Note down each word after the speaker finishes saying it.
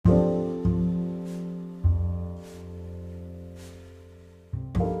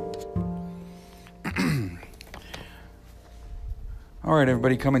All right,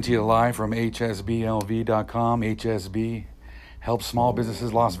 everybody, coming to you live from hsblv.com. HSB helps small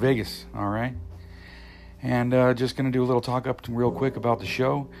businesses Las Vegas. All right. And just going to do a little talk up real quick about the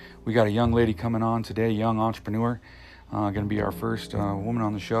show. We got a young lady coming on today, young entrepreneur, going to be our first woman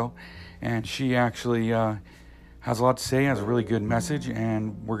on the show. And she actually has a lot to say, has a really good message,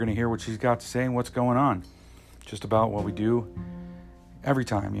 and we're going to hear what she's got to say and what's going on. Just about what we do every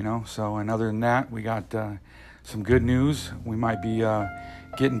time, you know. So, and other than that, we got some good news. We might be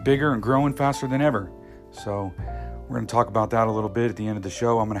getting bigger and growing faster than ever. So we're going to talk about that a little bit at the end of the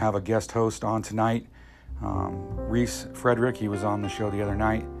show. I'm going to have a guest host on tonight, Reese Frederick. He was on the show the other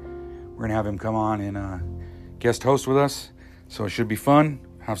night. We're going to have him come on and guest host with us. So it should be fun.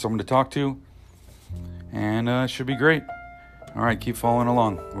 Have someone to talk to. And it should be great. All right, keep following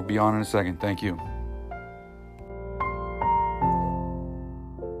along. We'll be on in a second. Thank you.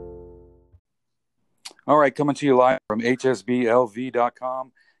 All right, coming to you live from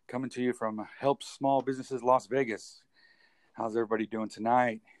hsblv.com, coming to you from Help Small Businesses Las Vegas. How's everybody doing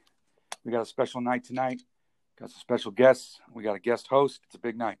tonight? We got a special night tonight. Got some special guests. We got a guest host. It's a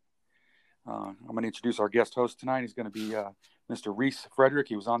big night. I'm going to introduce our guest host tonight. He's going to be Mr. Reese Frederick.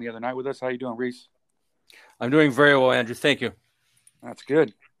 He was on the other night with us. How you doing, Reese? I'm doing very well, Andrew. Thank you. That's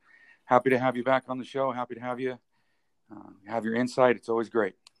good. Happy to have you back on the show. Happy to have you have your insight. It's always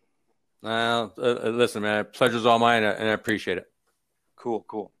great. Listen, man, pleasure's all mine, and I appreciate it.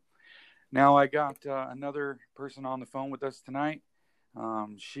 Cool. Now I got another person on the phone with us tonight.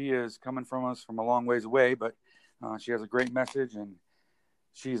 She is coming from us from a long ways away, but she has a great message, and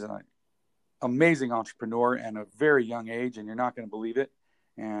she's an amazing entrepreneur at a very young age, and you're not going to believe it.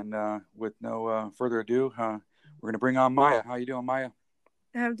 And with no further ado, we're going to bring on Maya. How you doing, Maya?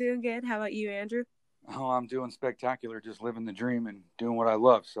 I'm doing good. How about you, Andrew? Oh, I'm doing spectacular, just living the dream and doing what I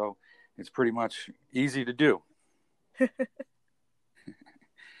love. So it's pretty much easy to do.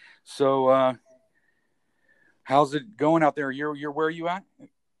 So, how's it going out there? You're where are you at?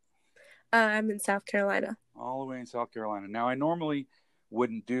 I'm in South Carolina. All the way in South Carolina. Now, I normally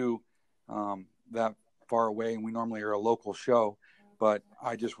wouldn't do that far away, and we normally are a local show. But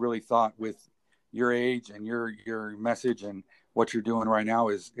I just really thought with your age and your message and what you're doing right now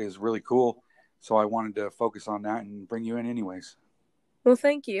is really cool. So I wanted to focus on that and bring you in anyways. Well,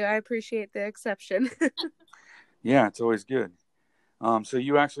 thank you. I appreciate the exception. Yeah, it's always good. So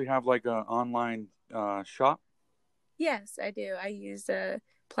you actually have like an online shop? Yes, I do. I use a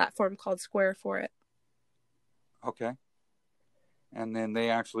platform called Square for it. Okay. And then they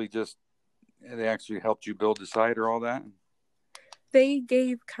actually helped you build the site or all that? They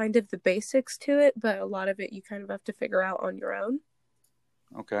gave kind of the basics to it, but a lot of it you kind of have to figure out on your own.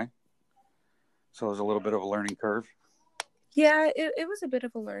 Okay. So there's a little bit of a learning curve. Yeah, it was a bit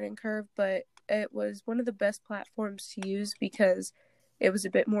of a learning curve, but it was one of the best platforms to use because it was a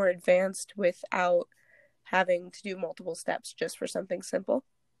bit more advanced without having to do multiple steps just for something simple.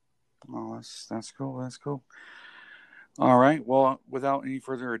 Oh, that's cool. That's cool. All right. Well, without any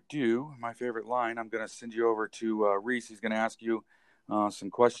further ado, my favorite line, I'm going to send you over to Reese. He's going to ask you some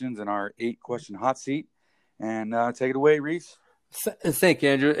questions in our 8-question hot seat. And take it away, Reese. Thank you,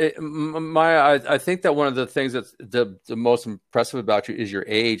 Andrew. Maya, I think that one of the things that's the most impressive about you is your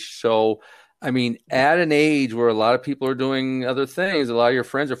age. So, I mean, at an age where a lot of people are doing other things, a lot of your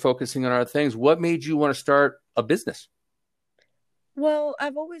friends are focusing on other things, what made you want to start a business? Well,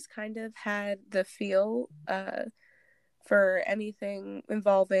 I've always kind of had the feel for anything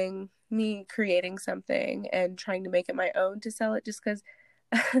involving me creating something and trying to make it my own to sell it just because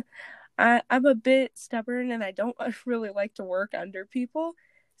I'm a bit stubborn and I don't really like to work under people.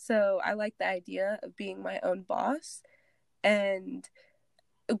 So I like the idea of being my own boss. And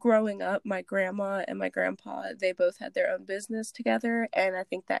growing up, my grandma and my grandpa, they both had their own business together. And I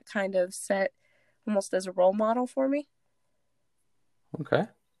think that kind of set almost as a role model for me. Okay.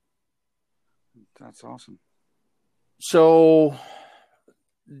 That's awesome. So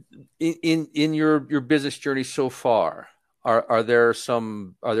in your business journey so far, are there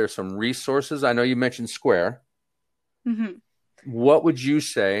some resources? I know you mentioned Square. Mm-hmm. What would you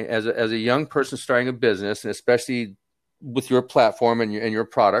say as a young person starting a business, and especially with your platform and your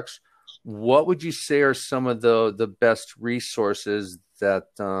products, what would you say are some of the best resources that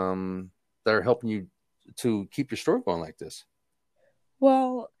are helping you to keep your store going like this?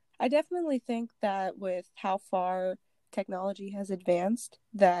 Well, I definitely think that with how far technology has advanced,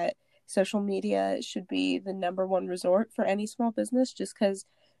 that social media should be the number one resort for any small business, just because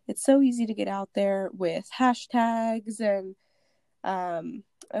it's so easy to get out there with hashtags and,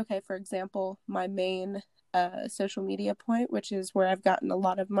 for example, my main social media point, which is where I've gotten a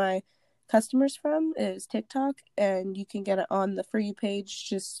lot of my customers from is TikTok, and you can get it on the For You page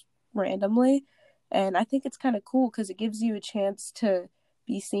just randomly. And I think it's kind of cool because it gives you a chance to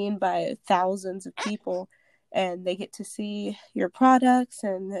be seen by thousands of people, and they get to see your products,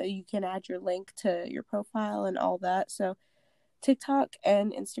 and you can add your link to your profile and all that. So TikTok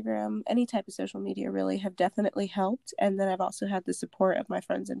and Instagram, any type of social media really have definitely helped. And then I've also had the support of my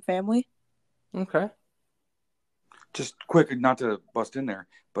friends and family. Okay. Just quick, not to bust in there,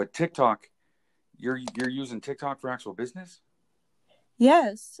 but TikTok, you're using TikTok for actual business?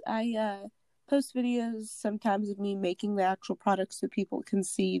 Yes, I post videos sometimes of me making the actual products so people can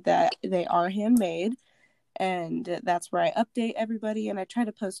see that they are handmade. And that's where I update everybody, and I try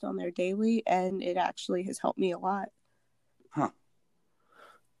to post on there daily, and it actually has helped me a lot. Huh.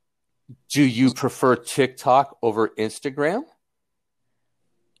 Do you prefer TikTok over Instagram?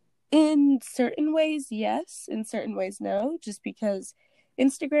 In certain ways, yes. In certain ways, no. Just because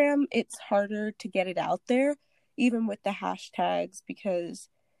Instagram, it's harder to get it out there, even with the hashtags, because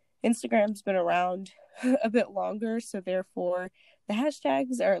Instagram's been around a bit longer. So therefore, the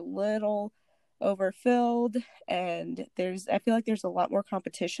hashtags are a little overfilled, and I feel like there's a lot more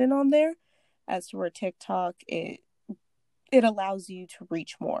competition on there, as to where TikTok, it allows you to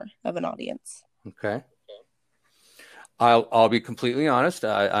reach more of an audience. Okay. I'll be completely honest.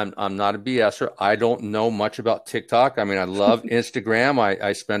 I'm not a BSer. I don't know much about TikTok. I mean, I love Instagram.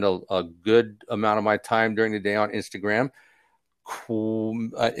 I spend a good amount of my time during the day on Instagram.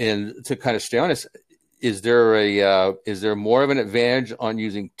 Cool. And to kind of stay honest, is there more of an advantage on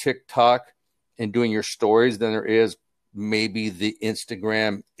using TikTok and doing your stories than there is maybe the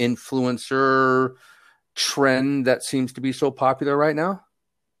Instagram influencer trend that seems to be so popular right now?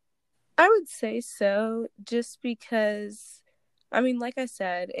 I would say so, just because, I mean, like I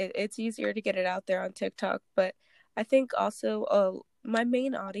said, it's easier to get it out there on TikTok, but I think also my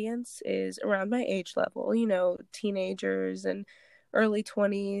main audience is around my age level, teenagers and early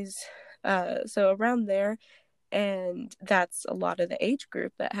 20s, so around there, and that's a lot of the age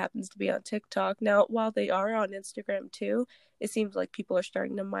group that happens to be on TikTok. Now, while they are on Instagram too, it seems like people are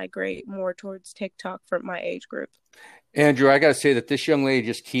starting to migrate more towards TikTok for my age group. Andrew, I got to say that this young lady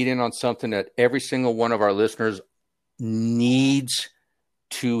just keyed in on something that every single one of our listeners needs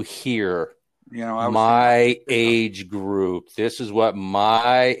to hear. My age group. This is what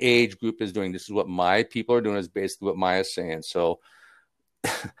my age group is doing. This is what my people are doing, is basically what Maya's saying. So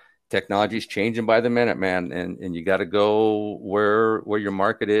technology is changing by the minute, man. And you got to go where your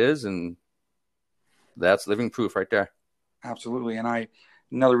market is. And that's living proof right there. Absolutely. And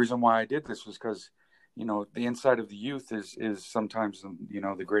another reason why I did this was because, the inside of the youth is sometimes,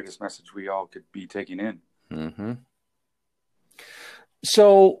 the greatest message we all could be taking in. Mm-hmm.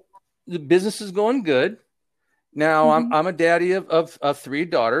 So the business is going good. Now, mm-hmm. I'm a daddy of 3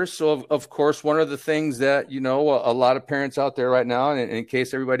 daughters. So, of course, one of the things that, a lot of parents out there right now, and in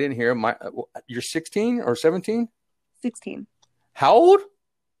case everybody didn't hear, you're 16 or 17? 16. How old?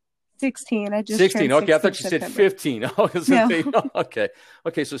 16. I just 16. Okay, I thought you September. said 15. No.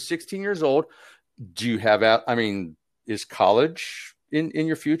 Okay, so 16 years old. Do you have, is college in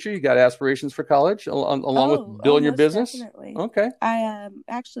your future? You got aspirations for college along with building your business? Definitely. Okay. I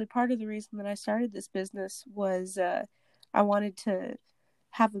actually, part of the reason that I started this business was I wanted to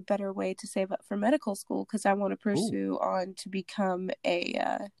have a better way to save up for medical school, because I want to pursue on to become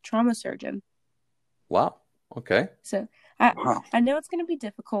a trauma surgeon. Wow. Okay. So I know it's going to be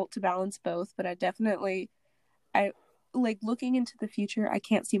difficult to balance both, but I definitely, like, looking into the future, I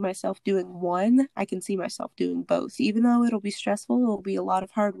can't see myself doing one. I can see myself doing both. Even though it'll be stressful, it'll be a lot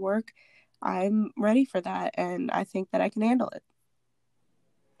of hard work, I'm ready for that, and I think that I can handle it.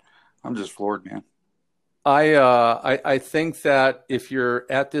 I'm just floored, man. I think that if you're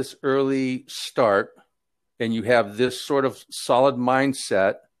at this early start and you have this sort of solid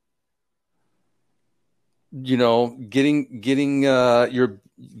mindset, getting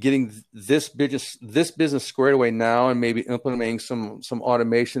this business squared away now and maybe implementing some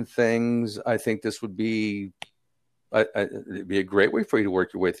automation things, I think this would be it'd be a great way for you to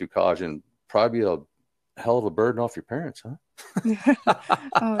work your way through college, and probably a hell of a burden off your parents, huh?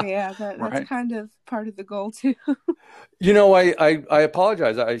 Oh yeah, that's right. Kind of part of the goal too. I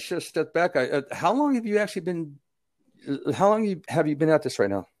apologize. I should have stepped back. How long have you been at this right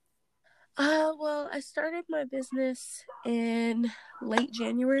now? Well, I started my business in late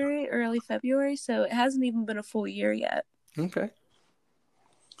January, early February, so it hasn't even been a full year yet. Okay.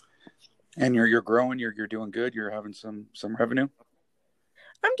 And you're growing, you're doing good, you're having some revenue?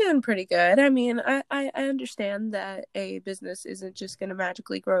 I'm doing pretty good. I mean, I understand that a business isn't just going to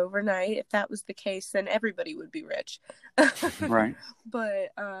magically grow overnight. If that was the case, then everybody would be rich. Right. But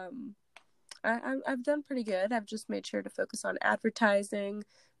I've done pretty good. I've just made sure to focus on advertising,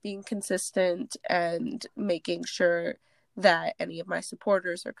 being consistent, and making sure that any of my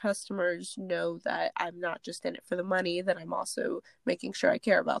supporters or customers know that I'm not just in it for the money, that I'm also making sure I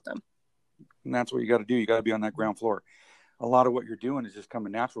care about them. And that's what you got to do. You got to be on that ground floor. A lot of what you're doing is just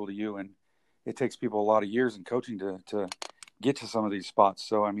coming natural to you, and it takes people a lot of years in coaching to get to some of these spots.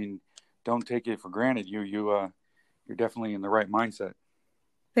 So, I mean, don't take it for granted. You're definitely in the right mindset.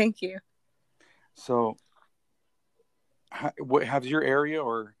 Thank you. So, has your area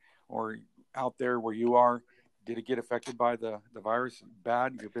or out there where you are, did it get affected by the virus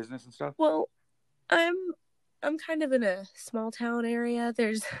bad, your business and stuff? Well, I'm kind of in a small town area.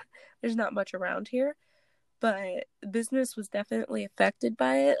 There's not much around here, but business was definitely affected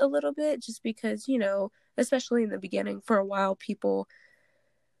by it a little bit, just because, especially in the beginning, for a while, people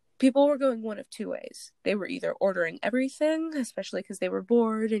were going one of two ways. They were either ordering everything, especially because they were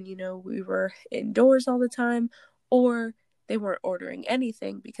bored and, we were indoors all the time, or they weren't ordering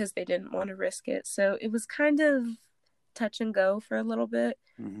anything because they didn't want to risk it. So it was kind of touch and go for a little bit,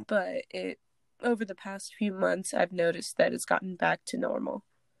 Mm-hmm. but over the past few months, I've noticed that it's gotten back to normal.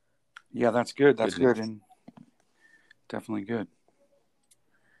 Yeah, that's good. That's good, and definitely good.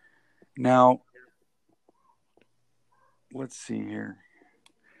 Now, let's see here.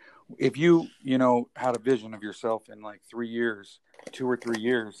 If you had a vision of yourself in like 3 years, 2 or 3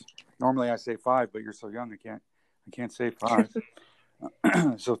 years, normally I say 5, but you're so young, I can't say 5.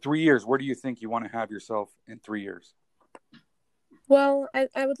 So 3 years, where do you think you want to have yourself in 3 years? Well,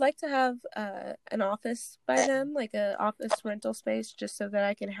 I would like to have an office by then, like an office rental space, just so that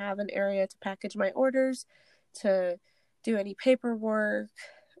I can have an area to package my orders, to do any paperwork,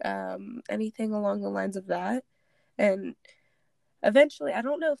 anything along the lines of that. And eventually, I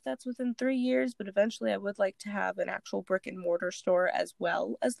don't know if that's within 3 years, but eventually I would like to have an actual brick and mortar store as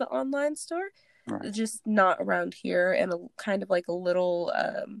well as the online store. Right. Just not around here, and kind of like a little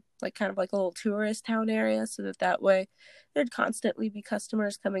tourist town area, so that way there'd constantly be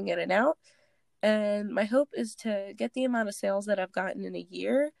customers coming in and out. And my hope is to get the amount of sales that I've gotten in a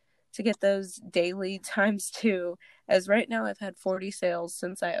year, to get those daily times 2, as right now I've had 40 sales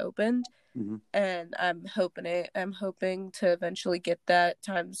since I opened. Mm-hmm. And I'm hoping to eventually get that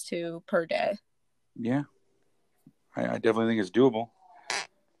times 2 per day. Yeah, I definitely think it's doable.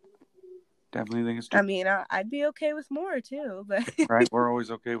 Definitely think it's doable. I mean, I'd be okay with more too, but right, we're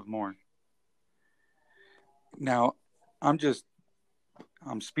always okay with more. Now, I'm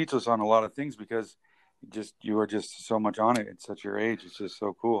speechless on a lot of things because you are just so much on it at such your age. It's just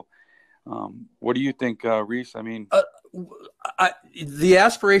so cool. What do you think, Reese? I mean, the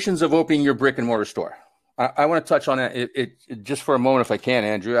aspirations of opening your brick and mortar store. I want to touch on that it just for a moment, if I can,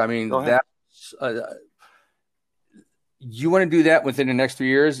 Andrew. I mean, that's you want to do that within the next 3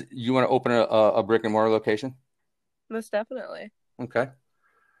 years? You want to open a brick and mortar location? Most definitely. Okay.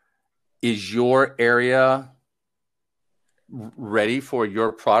 Is your area ready for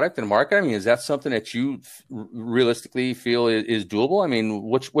your product and market? I mean, is that something that you realistically feel is doable? I mean,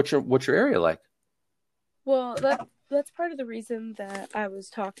 what's your area like? Well, that's part of the reason that I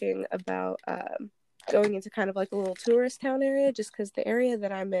was talking about going into kind of like a little tourist town area, just because the area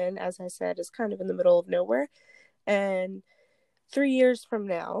that I'm in, as I said, is kind of in the middle of nowhere. And 3 years from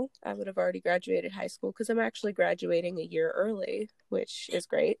now, I would have already graduated high school, because I'm actually graduating a year early, which is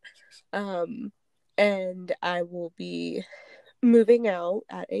great. And I will be moving out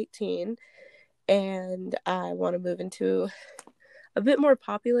at 18, and I want to move into a bit more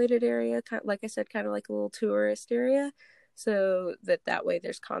populated area, like I said, kind of like a little tourist area, so that way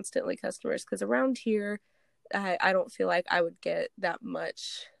there's constantly customers, because around here I don't feel like I would get that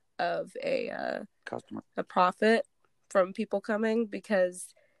much of a profit from people coming,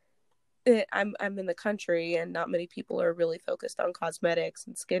 because I'm in the country and not many people are really focused on cosmetics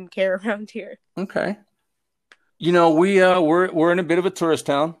and skincare around here. Okay. We're in a bit of a tourist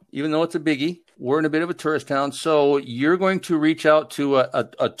town, even though it's a biggie. We're in a bit of a tourist town. So you're going to reach out to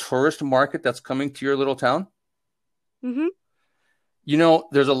a tourist market that's coming to your little town? Mm-hmm.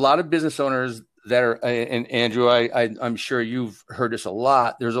 There's a lot of business owners that are, and Andrew, I'm sure you've heard this a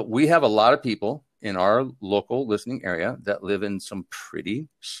lot. We have a lot of people in our local listening area that live in some pretty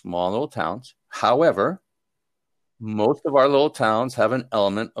small little towns. However, most of our little towns have an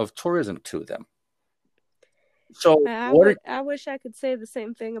element of tourism to them. So I wish I could say the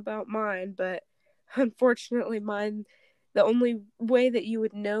same thing about mine, but unfortunately mine, the only way that you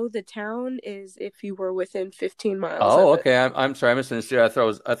would know the town is if you were within 15 miles. Oh, okay. I'm sorry, I misunderstood. I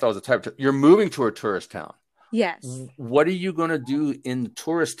thought it was a type of, you're moving to a tourist town. Yes. What are you going to do in the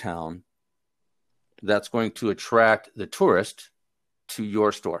tourist town that's going to attract the tourist to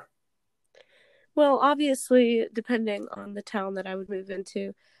your store? Well, obviously, depending on the town that I would move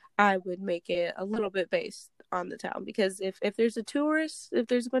into, I would make it a little bit based on the town because if there's if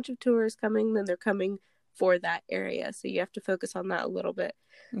there's a bunch of tourists coming, then they're coming for that area. So you have to focus on that a little bit.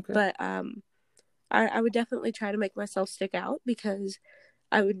 Okay. But I would definitely try to make myself stick out because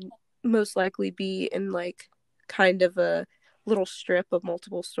I would most likely be in like kind of a little strip of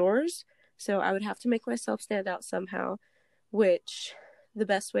multiple stores. So I would have to make myself stand out somehow, which the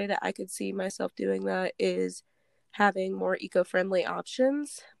best way that I could see myself doing that is having more eco-friendly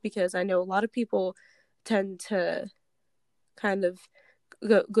options because I know a lot of people tend to kind of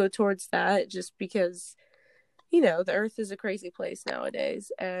go towards that just because the earth is a crazy place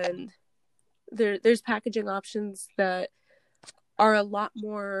nowadays, and there's packaging options that are a lot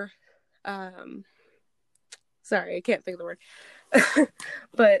more sorry, I can't think of the word.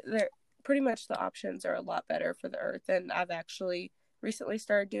 But they're pretty much the options are a lot better for the earth, and I've actually recently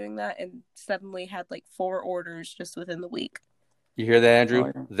started doing that and suddenly had like 4 orders just within the week. You hear that, Andrew?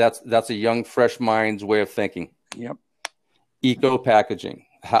 Oh, yeah. That's a young, fresh mind's way of thinking. Yep. Eco packaging.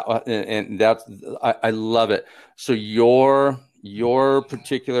 And that's I love it. So your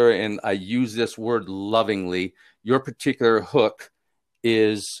particular, and I use this word lovingly, your particular hook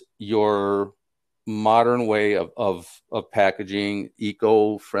is your modern way of packaging,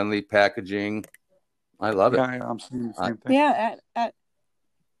 eco-friendly packaging. I love it. Yeah, I'm seeing the same thing. Yeah,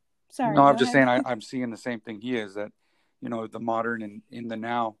 sorry. No, I'm just saying I'm seeing the same thing he is, that the modern and in the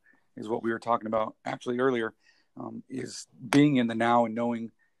now is what we were talking about actually earlier, is being in the now and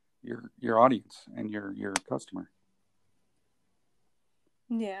knowing your audience and your customer.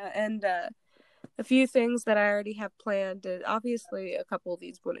 Yeah, and a few things that I already have planned. Obviously, a couple of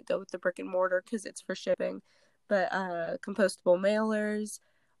these wouldn't go with the brick and mortar because it's for shipping, but compostable mailers.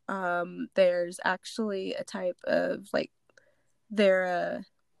 There's actually a type of they're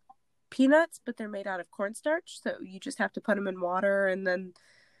peanuts, but they're made out of cornstarch, so you just have to put them in water, and then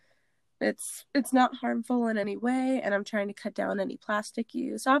it's not harmful in any way. And I'm trying to cut down any plastic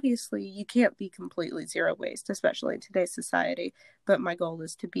use. Obviously, you can't be completely zero waste, especially in today's society. But my goal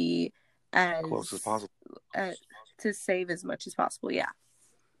is to be as close as possible, to save as much as possible. Yeah,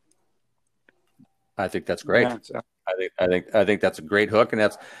 I think that's great. Yeah, I think that's a great hook, and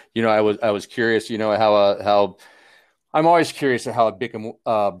that's I was curious, how I'm always curious how a brick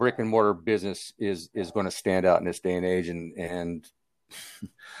and mortar business is going to stand out in this day and age, and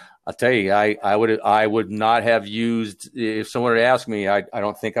I'll tell you, I would not have used, if someone had asked me, I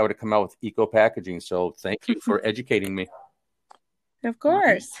don't think I would have come out with eco packaging. So thank you for educating me. Of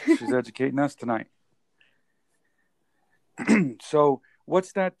course. She's educating us tonight. So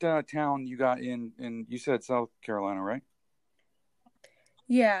what's that town you got in you said South Carolina, right?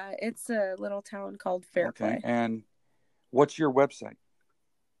 Yeah, it's a little town called Fairplay. Okay. And what's your website?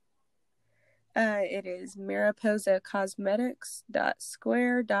 It is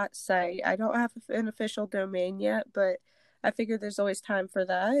mariposacosmetics.square.site. I don't have an official domain yet, but I figure there's always time for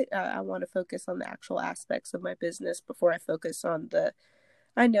that. I want to focus on the actual aspects of my business before I focus on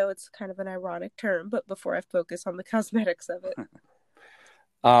I know it's kind of an ironic term, but before I focus on the cosmetics of it.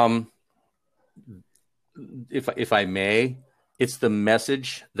 If I may, it's the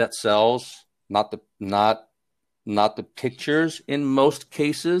message that sells, not the pictures in most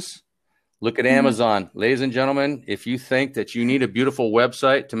cases. Look at Amazon. Ladies and gentlemen, if you think that you need a beautiful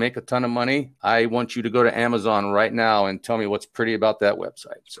website to make a ton of money, I want you to go to Amazon right now and tell me what's pretty about that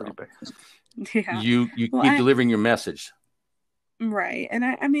website. So yeah. You keep delivering your message. Right. And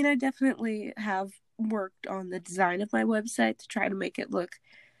I definitely have worked on the design of my website to try to make it look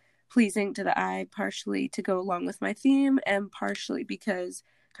pleasing to the eye, partially to go along with my theme and partially because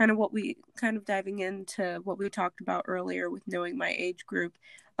kind of diving into what we talked about earlier with knowing my age group.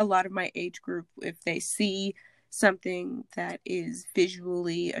 A lot of my age group, if they see something that is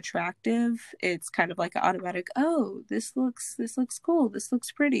visually attractive, it's kind of like an automatic, oh, this looks cool, this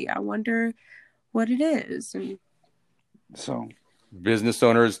looks pretty, I wonder what it is. And so business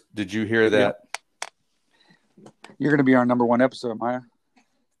owners, did you hear that? You're going to be our number 1 episode, Maya.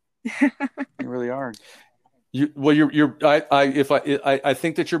 You really are. I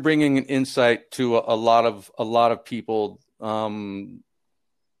think that you're bringing an insight to a lot of people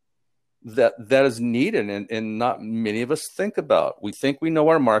that is needed and not many of us think about. We think we know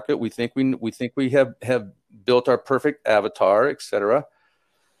our market. We think we have built our perfect avatar, etc.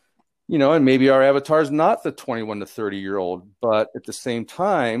 And maybe our avatar is not the 21 to 30-year-old, but at the same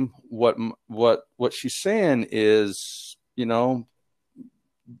time, what she's saying is,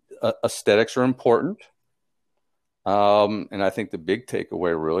 aesthetics are important. And I think the big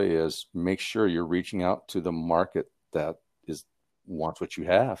takeaway really is make sure you're reaching out to the market that wants what you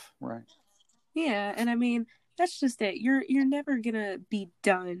have. Right. Yeah, and I mean, that's just it. You're never gonna be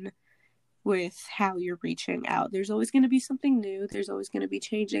done with how you're reaching out. There's always going to be something new. There's always going to be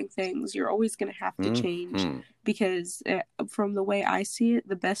changing things. You're always going to have to change Mm-hmm. because from the way I see it,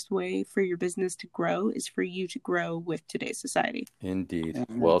 the best way for your business to grow is for you to grow with today's society. Indeed.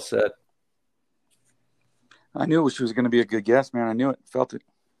 Mhm. Well said. I knew she was going to be a good guest, man. I knew it, felt it.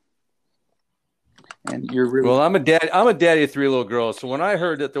 And you're really Well, I'm a daddy of three little girls. So when I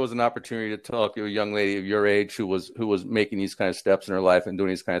heard that there was an opportunity to talk to a young lady of your age who was making these kind of steps in her life and doing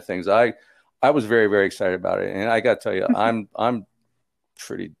these kind of things, I was very, very excited about it. And I got to tell you, I'm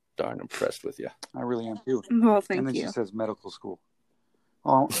pretty darn impressed with you. I really am too. Well, thank and then you. she says medical school.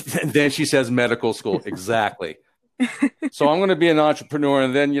 Oh, And then she says medical school. Exactly. So I'm going to be an entrepreneur,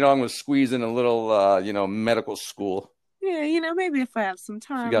 and then I'm going to squeeze in a little medical school. Yeah, maybe if I have some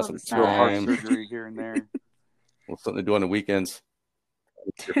time. If you got on some the little heart side. surgery here and there. Something to do on the weekends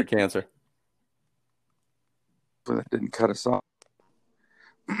for cancer. But that didn't cut us off.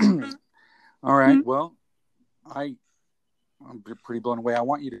 All right. Mhm. Well, I'm pretty blown away. I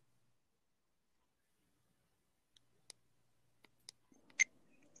want you to.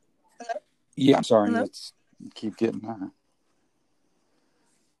 Yeah, I'm sorry. Hello? Let's keep getting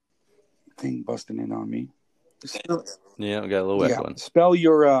thing busting in on me. Yeah, we got a little wet one. Spell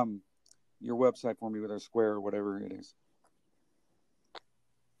your website for me with a square or whatever it is.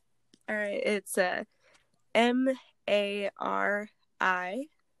 All right, it's MARIPOSA,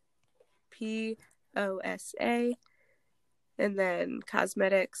 and then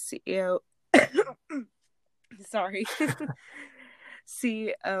cosmetics CEO. Sorry.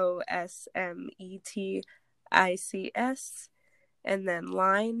 COSMETICS, and then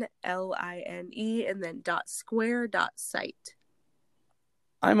line LINE, and then .square.site.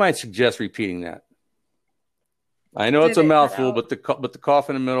 I might suggest repeating that. I know it's Did a it mouthful, cut but the cough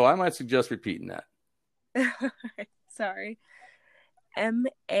in the middle, I might suggest repeating that. Sorry.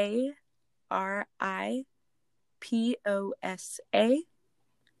 MARIPOSA COSMETICS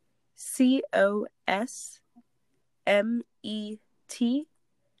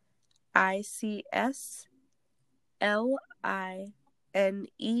LINE,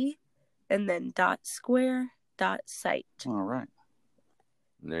 and then .square.site. All right.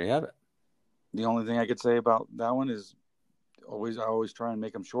 There you have it. The only thing I could say about that one is I always try and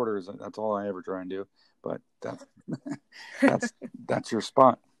make them shorter. That's all I ever try and do. But that's your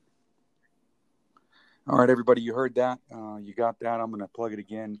spot. All right, everybody, you heard that. You got that. I'm going to plug it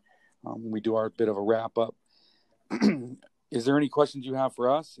again when we do our bit of a wrap up. Is there any questions you have for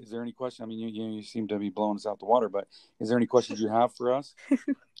us? Is there any question? I mean, you seem to be blowing us out the water, but is there any questions you have for us?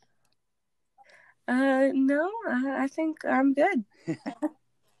 No, I think I'm good.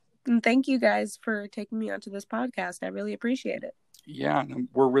 And thank you guys for taking me onto this podcast. I really appreciate it. Yeah, and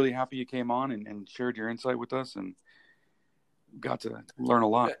we're really happy you came on and shared your insight with us and got to learn a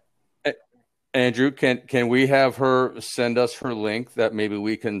lot. Andrew, can we have her send us her link that maybe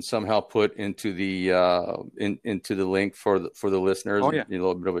we can somehow put into the into the link for the listeners? Oh yeah, a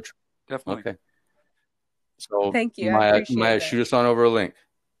little bit of a definitely. Okay. So thank you. Maya, I shoot us on over a link.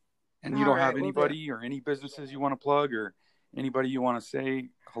 And you don't have anybody or any businesses you want to plug or anybody you want to say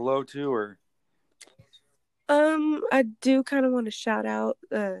hello to or? I do kind of want to shout out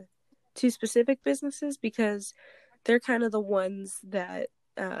two specific businesses because they're kind of the ones that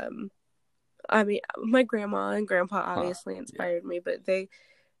I mean, my grandma and grandpa obviously inspired me, but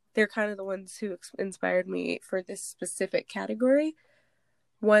they're kind of the ones who inspired me for this specific category.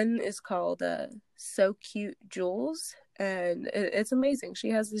 One is called So Cute Jewels, and it's amazing. She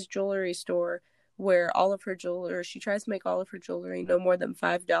has this jewelry store where all of her jewelry, she tries to make all of her jewelry no more than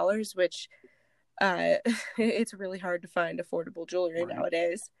 $5, which it's really hard to find affordable jewelry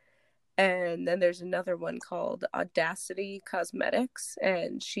nowadays. And then there's another one called Audacity Cosmetics,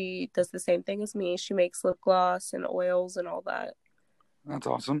 and she does the same thing as me. She makes lip gloss and oils and all that. That's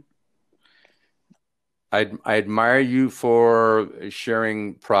awesome. I admire you for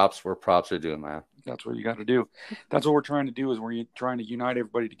sharing props where props are due, Maya. That's what you got to do. That's what we're trying to do is we're trying to unite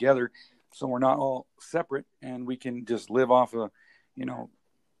everybody together so we're not all separate and we can just live off of, the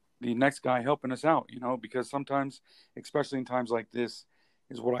next guy helping us out, because sometimes, especially in times like this,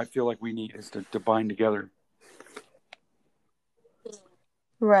 is what I feel like we need is to bind together.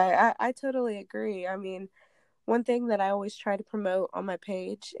 Right. I totally agree. I mean, one thing that I always try to promote on my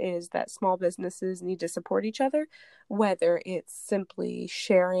page is that small businesses need to support each other, whether it's simply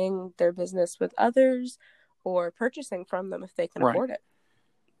sharing their business with others or purchasing from them if they can afford it.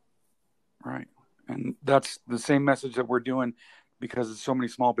 Right. And that's the same message that we're doing because so many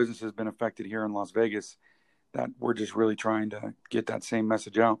small businesses have been affected here in Las Vegas that we're just really trying to get that same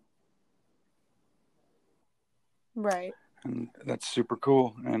message out. Right. And that's super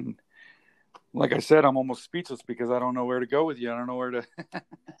cool. And like I said, I'm almost speechless because I don't know where to go with you. I don't know where to.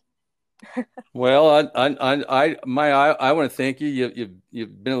 Well, I want to thank you.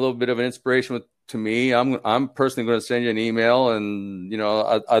 You've been a little bit of an inspiration to me. I'm personally going to send you an email, and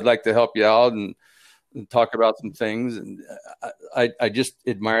I'd like to help you out and talk about some things. And I just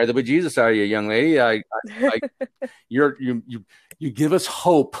admire the bejesus out of you, young lady. You give us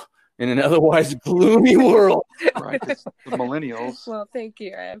hope in an otherwise gloomy world. Right. The millennials. Well, thank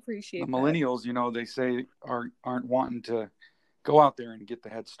you. I appreciate the millennials. They say aren't wanting to go out there and get the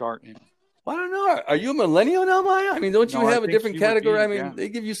head start. Well, I don't know. Are you a millennial now, Maya? I mean, don't you have a different category? They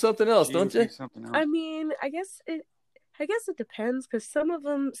give you something else, don't you? Something else. I mean, I guess it depends, because some of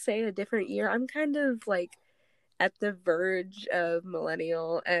them say a different year. I'm kind of like at the verge of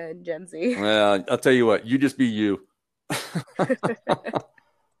millennial and Gen Z. Well, I'll tell you what. You just be you.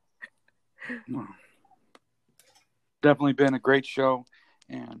 Definitely been a great show,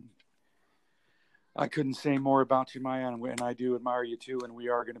 and I couldn't say more about you, Maya, and I do admire you too, and we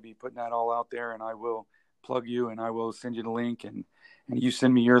are going to be putting that all out there, and I will plug you, and I will send you the link, and you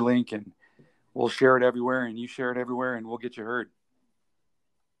send me your link, and we'll share it everywhere, and you share it everywhere, and we'll get you heard.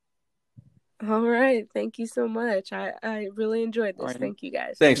 All right. Thank you so much. I really enjoyed this. Right. Thank you,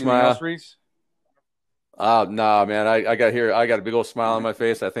 guys. Thanks, Anything Maya. else, Reese? Nah, man. I got a big old smile on my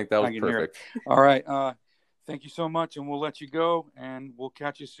face. I think that was perfect. All right. Thank you so much, and we'll let you go, and we'll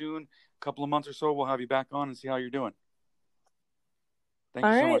catch you soon. Couple of months or so, we'll have you back on and see how you're doing. Thank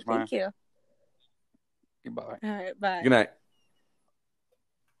you so much, Maya. Thank you. Goodbye. All right, bye. Good night.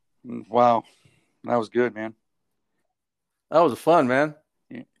 Wow, that was good, man. That was fun, man.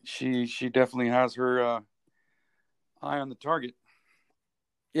 Yeah, she definitely has her eye on the target.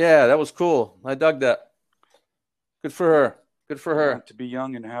 Yeah, that was cool. I dug that. Good for her. Good for her. To be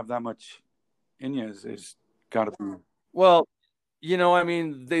young and have that much in you is got to be. Well, I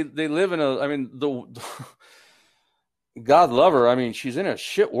mean, they live in the God love her. I mean, she's in a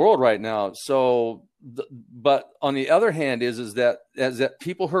shit world right now. So, but on the other hand is that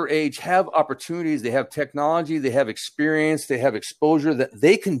people her age have opportunities, they have technology, they have experience, they have exposure, that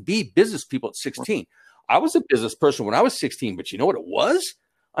they can be business people at 16. I was a business person when I was 16, but you know what it was?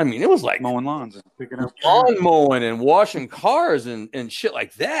 I mean, it was like mowing lawns and picking up lawn mowing and washing cars and shit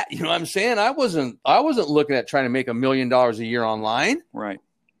like that. You know what I'm saying? I wasn't looking at trying to make $1 million a year online. Right.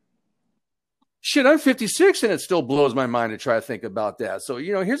 Shit, I'm 56 and it still blows my mind to try to think about that. So,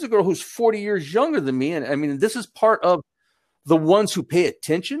 here's a girl who's 40 years younger than me. And I mean, this is part of the ones who pay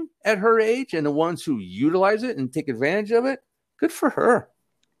attention at her age and the ones who utilize it and take advantage of it. Good for her.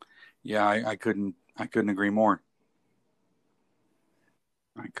 Yeah, I couldn't agree more.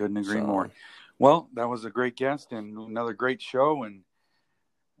 I couldn't agree more. Well, that was a great guest and another great show, and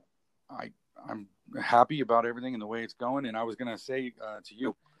I'm happy about everything and the way it's going. And I was going to say to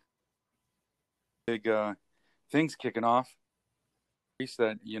you, big things kicking off,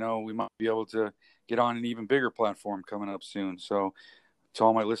 that we might be able to get on an even bigger platform coming up soon. So to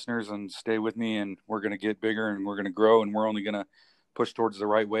all my listeners, and stay with me, and we're going to get bigger and we're going to grow, and we're only going to push towards the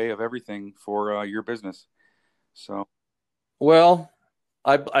right way of everything for your business. So, well,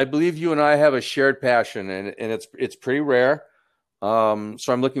 I believe you and I have a shared passion, and it's pretty rare. So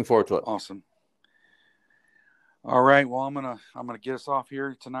I'm looking forward to it. Awesome. All right. Well, I'm gonna get us off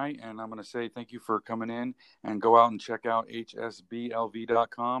here tonight, and I'm gonna say thank you for coming in, and go out and check out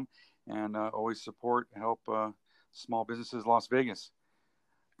hsblv.com, and always support, help small businesses, Las Vegas.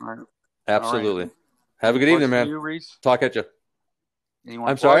 All right. Absolutely. Right. Have a good evening, man. You, Reese? Talk at you.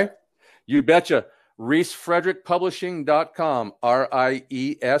 I'm sorry? You betcha. RiesFrederickPublishing.com,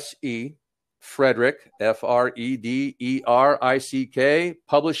 RIESE, Frederick, FREDERICK,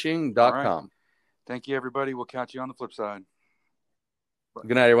 Publishing.com. Right. Thank you, everybody. We'll catch you on the flip side.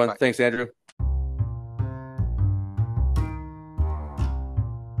 Good night, everyone. Bye. Thanks, Andrew.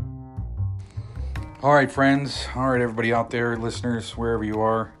 All right, friends. All right, everybody out there, listeners, wherever you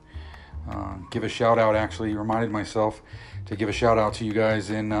are. Give a shout out, actually. Reminded myself to give a shout out to you guys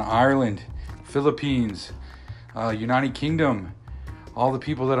in Ireland, Philippines, United Kingdom, all the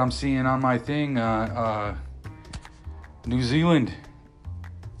people that I'm seeing on my thing, New Zealand,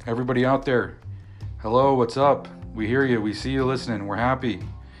 everybody out there. Hello, what's up? We hear you. We see you listening. We're happy.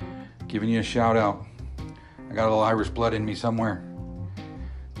 Giving you a shout out. I got a little Irish blood in me somewhere.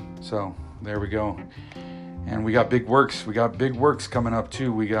 So there we go. And we got big works. We got big works coming up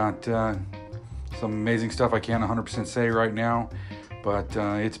too. We got some amazing stuff I can't 100% say right now, but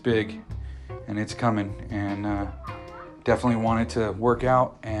it's big and it's coming, and definitely want it to work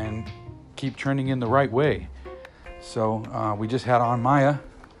out and keep trending in the right way. So we just had on Maya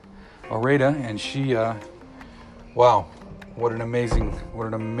Oreda, and she Wow, what an amazing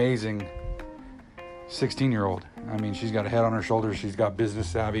 16-year-old. I mean, she's got a head on her shoulders. She's got business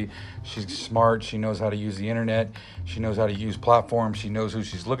savvy. She's smart. She knows how to use the internet. She knows how to use platforms. She knows who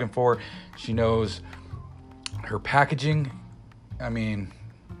she's looking for. She knows her packaging. I mean,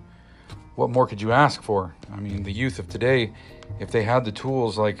 what more could you ask for? I mean, the youth of today, if they had the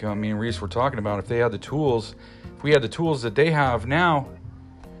tools like me and Reese were talking about, if we had the tools that they have now,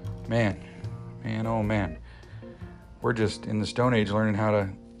 man, oh man, we're just in the Stone Age learning how to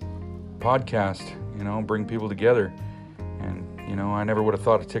podcast, bring people together. And, I never would have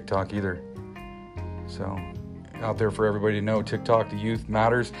thought of TikTok either. So out there for everybody to know, TikTok to youth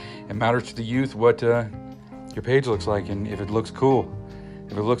matters. It matters to the youth what your page looks like, and if it looks cool.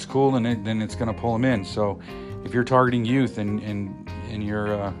 If it looks cool, then it's going to pull them in. So if you're targeting youth and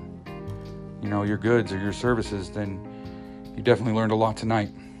your your goods or your services, then you definitely learned a lot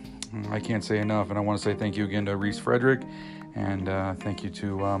tonight. I can't say enough, and I want to say thank you again to Reese Frederick, and thank you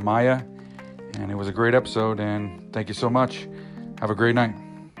to Maya. And it was a great episode, and thank you so much. Have a great night.